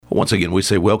Once again, we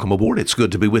say welcome aboard. It's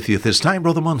good to be with you at this time.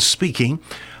 Brother Munn speaking.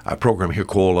 Our program here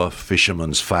called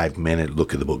Fisherman's 5-Minute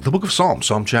Look at the book of Psalms,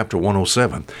 Psalm chapter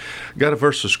 107. Got a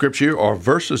verse of Scripture or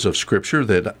verses of Scripture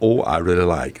that, I really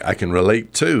like. I can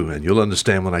relate to, and you'll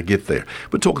understand when I get there.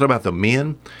 We're talking about the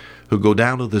men who go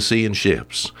down to the sea in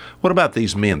ships. What about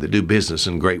these men that do business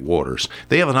in great waters?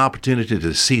 They have an opportunity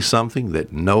to see something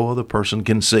that no other person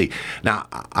can see. Now,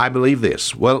 I believe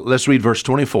this. Well, let's read verse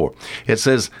 24. It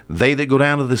says, they that go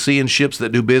down to the sea in ships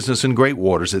that do business in great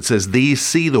waters, it says, these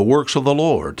see the works of the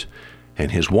Lord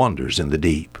and his wonders in the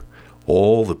deep.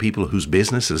 All the people whose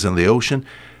business is in the ocean,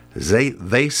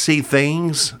 they see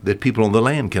things that people on the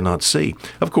land cannot see.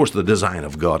 Of course, the design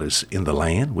of God is in the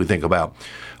land. We think about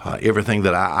everything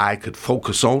that I could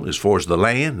focus on as far as the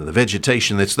land and the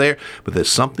vegetation that's there, but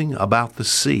there's something about the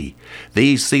sea.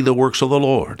 These see the works of the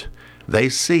Lord. They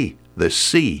see the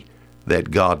sea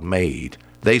that God made.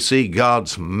 They see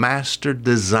God's master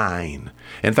design.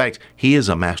 In fact, he is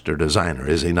a master designer,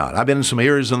 is he not? I've been in some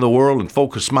areas in the world and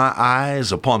focused my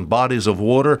eyes upon bodies of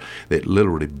water that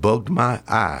literally bugged my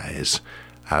eyes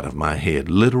out of my head.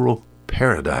 Literal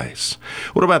paradise.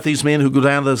 What about these men who go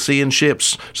down to the sea in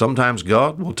ships? Sometimes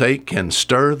God will take and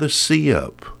stir the sea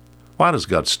up. Why does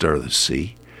God stir the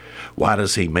sea? Why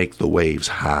does he make the waves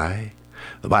high?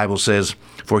 The Bible says,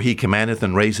 for he commandeth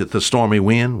and raiseth the stormy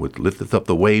wind, which lifteth up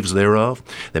the waves thereof.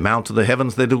 They mount to the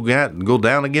heavens, they do get, and go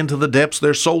down again to the depths.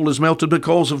 Their soul is melted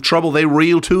because of trouble. They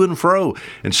reel to and fro,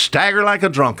 and stagger like a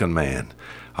drunken man.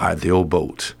 The old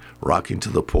boat, rocking to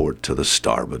the port, to the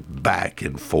starboard, back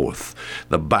and forth.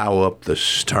 The bow up, the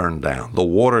stern down. The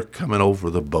water coming over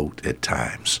the boat at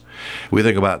times. We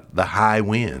think about the high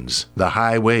winds, the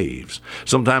high waves.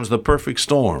 Sometimes the perfect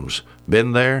storms.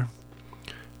 Been there,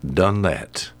 done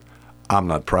that. I'm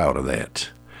not proud of that.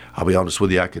 I'll be honest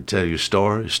with you, I could tell you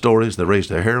stories that raise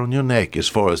the hair on your neck as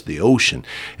far as the ocean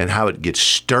and how it gets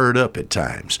stirred up at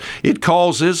times. It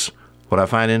causes, what I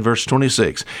find in verse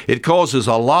 26, it causes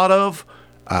a lot of,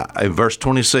 in verse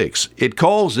 26, it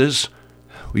causes,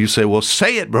 you say, well,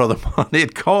 say it, Brother Mon.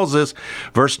 It causes,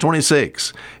 verse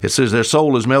 26, it says their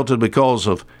soul is melted because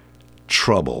of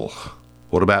trouble.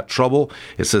 What about trouble?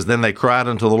 It says, then they cried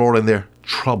unto the Lord in their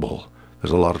trouble.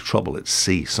 There's a lot of trouble at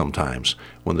sea sometimes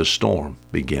when the storm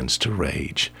begins to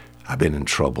rage. I've been in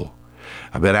trouble.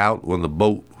 I've been out when the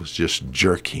boat was just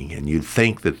jerking, and you'd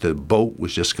think that the boat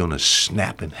was just going to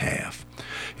snap in half.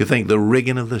 You think the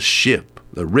rigging of the ship,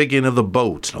 the rigging of the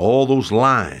boat, all those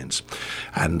lines,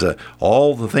 and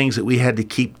all the things that we had to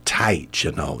keep tight,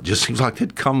 it just seems like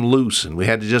they'd come loose, and we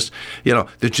had to just,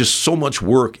 there's just so much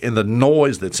work in the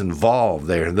noise that's involved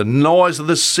there, and the noise of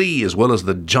the sea as well as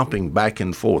the jumping back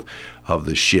and forth of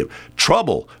the ship.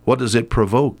 Trouble, what does it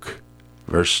provoke?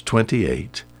 Verse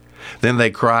 28, then they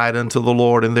cried unto the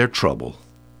Lord in their trouble.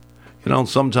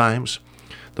 Sometimes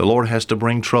the Lord has to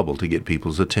bring trouble to get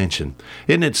people's attention.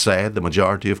 Isn't it sad the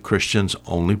majority of Christians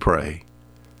only pray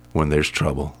when there's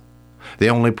trouble? They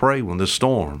only pray when the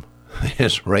storm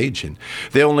is raging.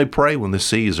 They only pray when the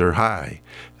seas are high.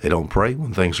 They don't pray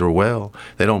when things are well.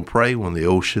 They don't pray when the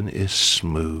ocean is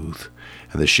smooth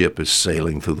and the ship is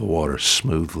sailing through the water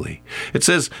smoothly. It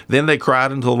says, then they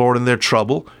cried unto the Lord in their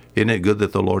trouble. Isn't it good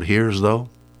that the Lord hears, though?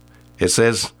 It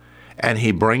says, and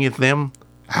he bringeth them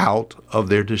out of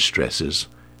their distresses.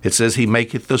 It says he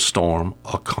maketh the storm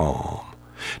a calm.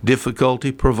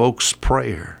 Difficulty provokes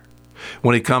prayer.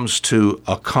 When it comes to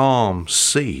a calm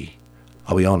sea,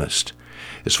 I'll be honest,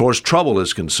 as far as trouble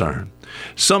is concerned,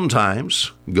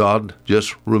 sometimes God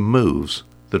just removes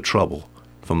the trouble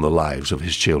from the lives of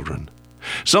his children.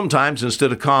 Sometimes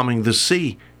instead of calming the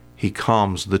sea, he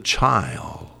calms the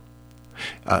child.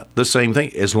 The same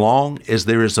thing, as long as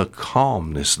there is a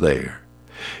calmness there.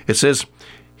 It says,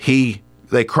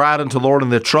 they cried unto the Lord in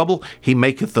their trouble. He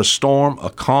maketh the storm a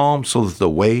calm, so that the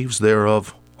waves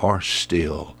thereof are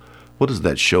still. What does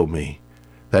that show me?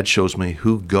 That shows me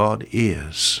who God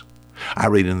is. I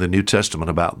read in the New Testament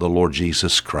about the Lord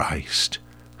Jesus Christ.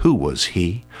 Who was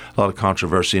he? A lot of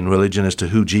controversy in religion as to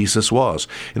who Jesus was.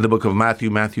 In the book of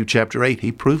Matthew chapter 8,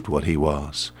 he proved what he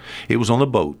was. He was on a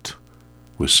boat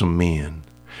with some men.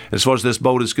 As far as this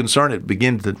boat is concerned, it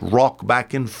began to rock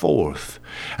back and forth,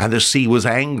 and the sea was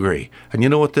angry. And you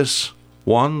know what this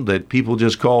one that people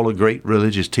just call a great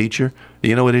religious teacher,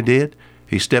 you know what he did?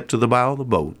 He stepped to the bow of the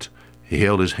boat. He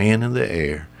held his hand in the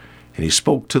air, and he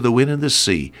spoke to the wind and the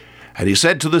sea, and he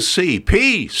said to the sea,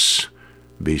 peace,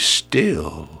 be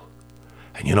still.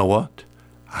 And you know what?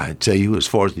 I tell you, as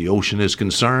far as the ocean is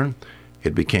concerned,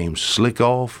 it became slick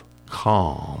off,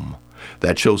 calm.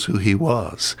 That shows who he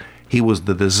was. He was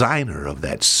the designer of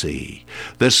that sea,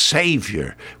 the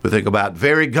Savior. We think about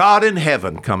very God in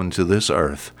heaven coming to this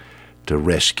earth to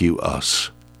rescue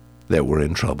us that were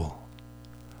in trouble.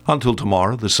 Until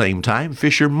tomorrow, the same time,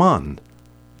 Fisher Munn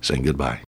saying goodbye.